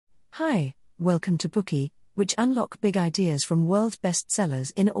Hi, welcome to Bookie, which unlock big ideas from world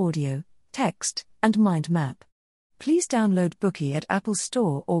bestsellers in audio, text, and mind map. Please download Bookie at Apple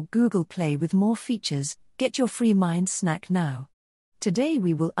Store or Google Play with more features. Get your free mind snack now. Today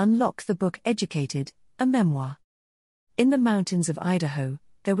we will unlock the book Educated, a memoir. In the mountains of Idaho,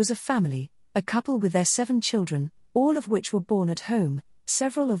 there was a family, a couple with their 7 children, all of which were born at home,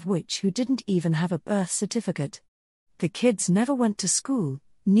 several of which who didn't even have a birth certificate. The kids never went to school,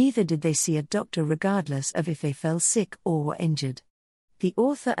 neither did they see a doctor regardless of if they fell sick or were injured. The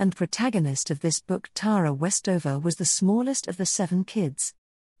author and protagonist of this book, Tara Westover, was the smallest of the 7 kids.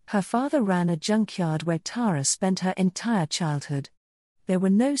 Her father ran a junkyard where Tara spent her entire childhood. There were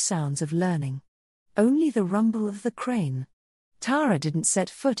no sounds of learning. Only the rumble of the crane. Tara didn't set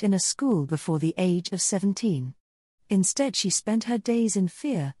foot in a school before the age of 17. Instead, she spent her days in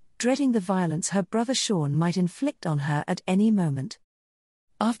fear, dreading the violence her brother Sean might inflict on her at any moment.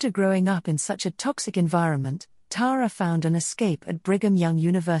 After growing up in such a toxic environment, Tara found an escape at Brigham Young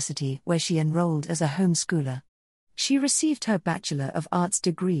University, where she enrolled as a homeschooler. She received her Bachelor of Arts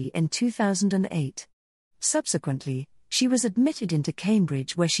degree in 2008. Subsequently, she was admitted into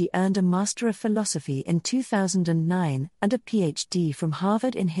Cambridge, where she earned a Master of Philosophy in 2009 and a PhD from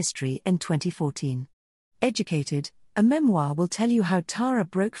Harvard in History in 2014. Educated, a memoir will tell you how Tara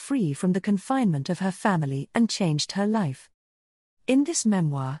broke free from the confinement of her family and changed her life. In this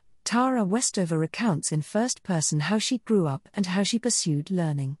memoir, Tara Westover recounts in first person how she grew up and how she pursued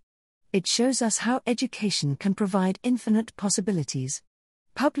learning. It shows us how education can provide infinite possibilities.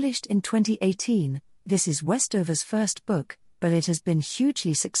 Published in 2018, this is Westover's first book, but it has been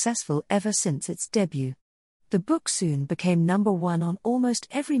hugely successful ever since its debut. The book soon became #1 on almost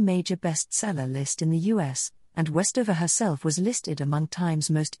every major bestseller list in the US, and Westover herself was listed among Time's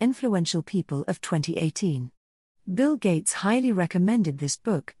most influential people of 2018. Bill Gates highly recommended this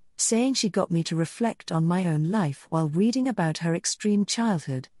book, saying she got me to reflect on my own life while reading about her extreme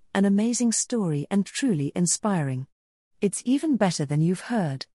childhood, an amazing story and truly inspiring. It's even better than you've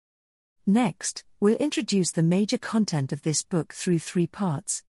heard. Next, we'll introduce the major content of this book through 3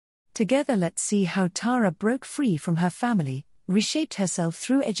 parts. Together, let's see how Tara broke free from her family, reshaped herself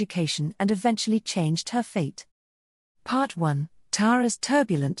through education, and eventually changed her fate. Part 1: Tara's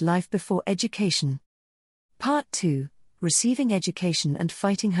turbulent life before education. Part 2: Receiving education and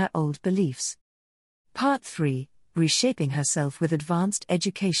fighting her old beliefs. Part 3: Reshaping herself with advanced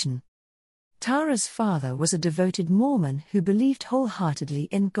education. Tara's father was a devoted Mormon who believed wholeheartedly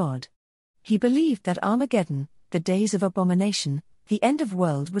in God. He believed that Armageddon, the days of abomination, the end of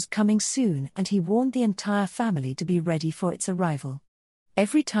world was coming soon, and he warned the entire family to be ready for its arrival.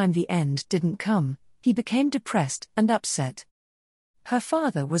 Every time the end didn't come, he became depressed and upset. Her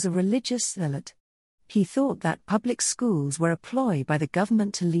father was a religious zealot. He thought that public schools were a ploy by the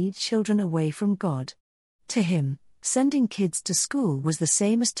government to lead children away from God. To him, sending kids to school was the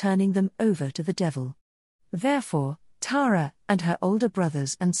same as turning them over to the devil. Therefore, Tara and her older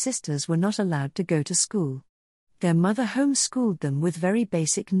brothers and sisters were not allowed to go to school. Their mother homeschooled them with very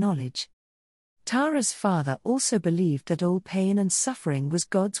basic knowledge. Tara's father also believed that all pain and suffering was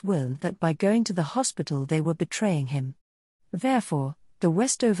God's will, that by going to the hospital they were betraying him. Therefore, the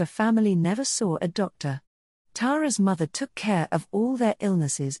Westover family never saw a doctor. Tara's mother took care of all their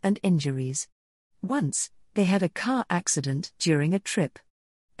illnesses and injuries. Once, they had a car accident during a trip.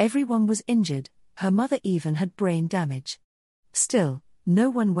 Everyone was injured, her mother even had brain damage. Still, no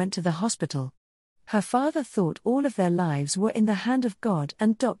one went to the hospital. Her father thought all of their lives were in the hand of God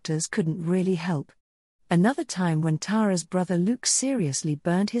and doctors couldn't really help. Another time, when Tara's brother Luke seriously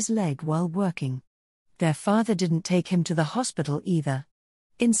burned his leg while working. Their father didn't take him to the hospital either.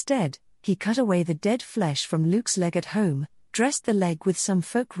 Instead, he cut away the dead flesh from Luke's leg at home, dressed the leg with some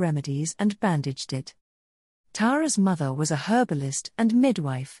folk remedies and bandaged it. Tara's mother was a herbalist and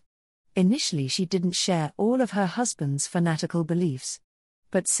midwife. Initially, she didn't share all of her husband's fanatical beliefs.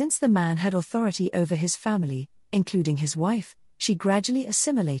 But since the man had authority over his family, including his wife, she gradually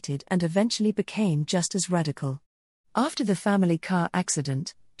assimilated and eventually became just as radical. After the family car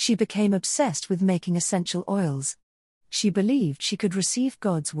accident, she became obsessed with making essential oils. She believed she could receive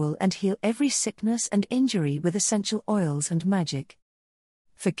God's will and heal every sickness and injury with essential oils and magic.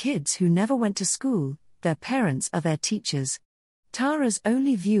 For kids who never went to school, their parents are their teachers. Tara's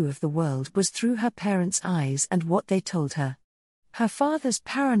only view of the world was through her parents' eyes and what they told her. Her father's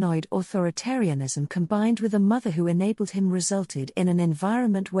paranoid authoritarianism combined with a mother who enabled him resulted in an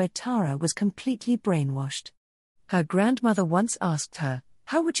environment where Tara was completely brainwashed. Her grandmother once asked her,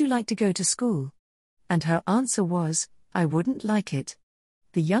 "How would you like to go to school?" And her answer was, "I wouldn't like it."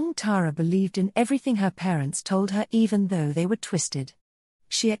 The young Tara believed in everything her parents told her, even though they were twisted.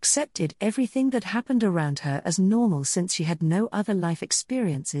 She accepted everything that happened around her as normal since she had no other life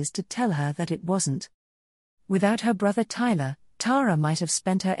experiences to tell her that it wasn't. Without her brother Tyler, Tara might have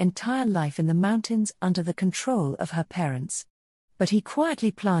spent her entire life in the mountains under the control of her parents. But he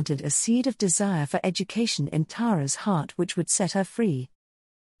quietly planted a seed of desire for education in Tara's heart which would set her free.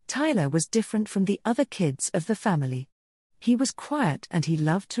 Tyler was different from the other kids of the family. He was quiet and he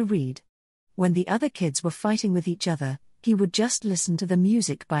loved to read. When the other kids were fighting with each other, he would just listen to the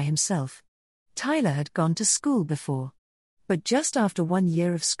music by himself. Tyler had gone to school before. But just after 1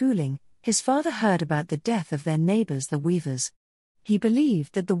 year of schooling, his father heard about the death of their neighbors the Weavers. He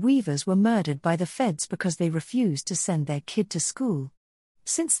believed that the Weavers were murdered by the feds because they refused to send their kid to school.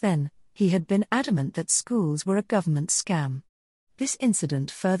 Since then, he had been adamant that schools were a government scam. This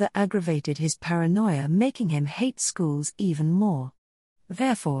incident further aggravated his paranoia, making him hate schools even more.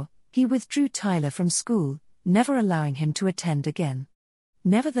 Therefore, he withdrew Tyler from school, never allowing him to attend again.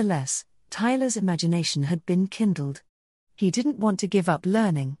 Nevertheless, Tyler's imagination had been kindled. He didn't want to give up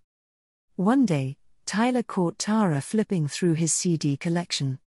learning. One day, Tyler caught Tara flipping through his CD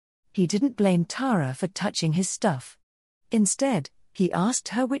collection. He didn't blame Tara for touching his stuff. Instead, he asked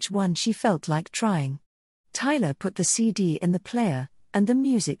her which one she felt like trying. Tyler put the CD in the player, and the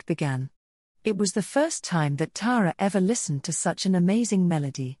music began. It was the first time that Tara ever listened to such an amazing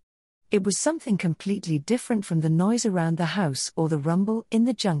melody. It was something completely different from the noise around the house or the rumble in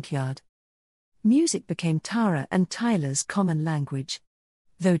the junkyard. Music became Tara and Tyler's common language.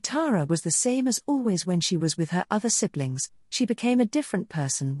 Though Tara was the same as always when she was with her other siblings, she became a different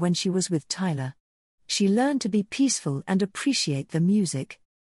person when she was with Tyler. She learned to be peaceful and appreciate the music.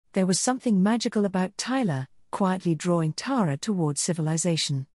 There was something magical about Tyler, quietly drawing Tara towards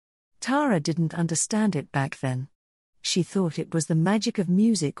civilization. Tara didn't understand it back then. She thought it was the magic of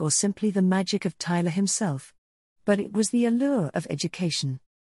music or simply the magic of Tyler himself. But it was the allure of education.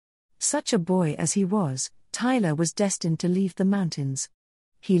 Such a boy as he was, Tyler was destined to leave the mountains.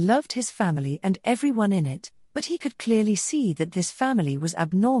 He loved his family and everyone in it, but he could clearly see that this family was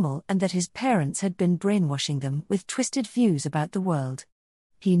abnormal and that his parents had been brainwashing them with twisted views about the world.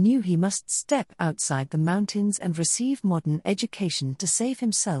 He knew he must step outside the mountains and receive modern education to save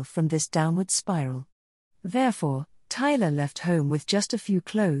himself from this downward spiral. Therefore, Tyler left home with just a few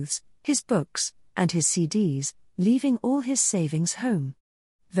clothes, his books, and his CDs, leaving all his savings home.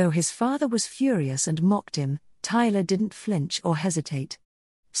 Though his father was furious and mocked him, Tyler didn't flinch or hesitate.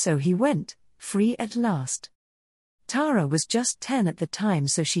 So he went, free at last. Tara was just 10 at the time,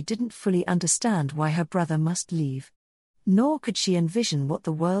 so she didn't fully understand why her brother must leave. Nor could she envision what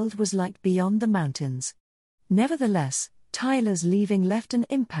the world was like beyond the mountains. Nevertheless, Tyler's leaving left an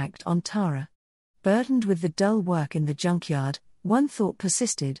impact on Tara. Burdened with the dull work in the junkyard, one thought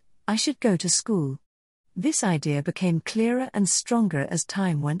persisted: I should go to school. This idea became clearer and stronger as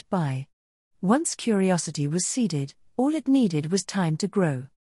time went by. Once curiosity was seeded, all it needed was time to grow.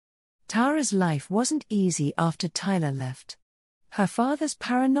 Tara's life wasn't easy after Tyler left. Her father's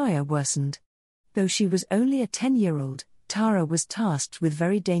paranoia worsened. Though she was only a 10-year-old, Tara was tasked with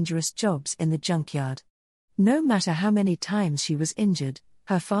very dangerous jobs in the junkyard. No matter how many times she was injured,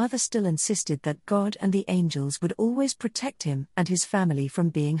 her father still insisted that God and the angels would always protect him and his family from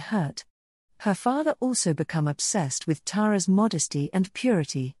being hurt. Her father also became obsessed with Tara's modesty and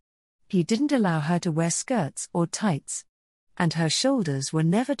purity. He didn't allow her to wear skirts or tights. And her shoulders were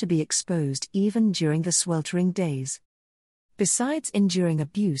never to be exposed even during the sweltering days. Besides enduring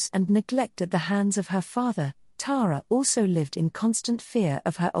abuse and neglect at the hands of her father, Tara also lived in constant fear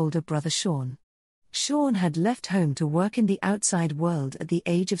of her older brother Sean. Sean had left home to work in the outside world at the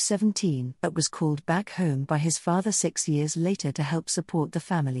age of 17 but was called back home by his father 6 years later to help support the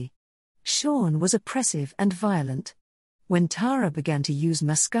family. Sean was oppressive and violent. When Tara began to use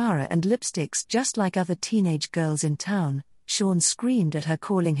mascara and lipsticks just like other teenage girls in town, Sean screamed at her,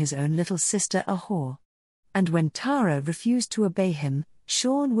 calling his own little sister a whore. And when Tara refused to obey him,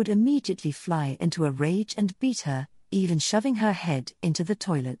 Sean would immediately fly into a rage and beat her, even shoving her head into the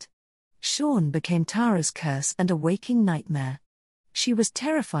toilet. Sean became Tara's curse and a waking nightmare. She was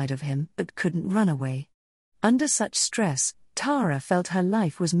terrified of him but couldn't run away. Under such stress, Tara felt her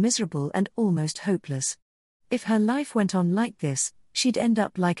life was miserable and almost hopeless. If her life went on like this, she'd end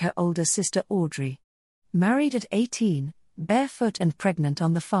up like her older sister Audrey. Married at 18, barefoot and pregnant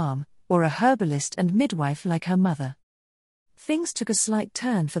on the farm, or a herbalist and midwife like her mother. Things took a slight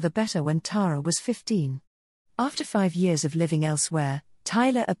turn for the better when Tara was 15. After 5 years of living elsewhere,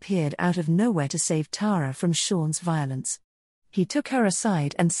 Tyler appeared out of nowhere to save Tara from Sean's violence. He took her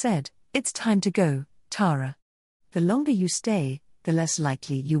aside and said, "It's time to go, Tara. The longer you stay, the less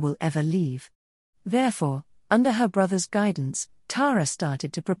likely you will ever leave. Therefore, Under her brother's guidance, Tara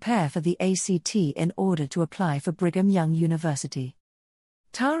started to prepare for the ACT in order to apply for Brigham Young University.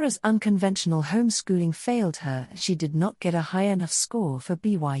 Tara's unconventional homeschooling failed her as she did not get a high enough score for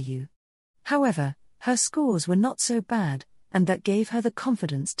BYU. However, her scores were not so bad, and that gave her the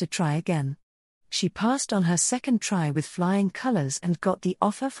confidence to try again. She passed on her second try with flying colors and got the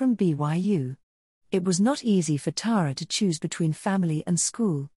offer from BYU. It was not easy for Tara to choose between family and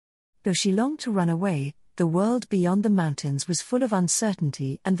school. Though she longed to run away, the world beyond the mountains was full of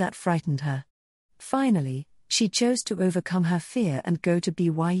uncertainty and that frightened her. Finally, she chose to overcome her fear and go to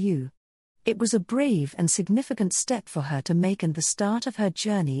BYU. It was a brave and significant step for her to make and the start of her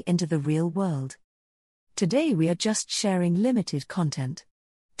journey into the real world. Today we are just sharing limited content.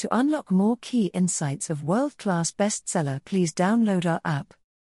 To unlock more key insights of world-class bestseller, please download our app.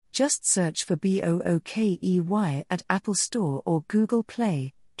 Just search for BOOKEY at Apple Store or Google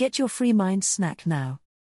Play. Get your free mind snack now.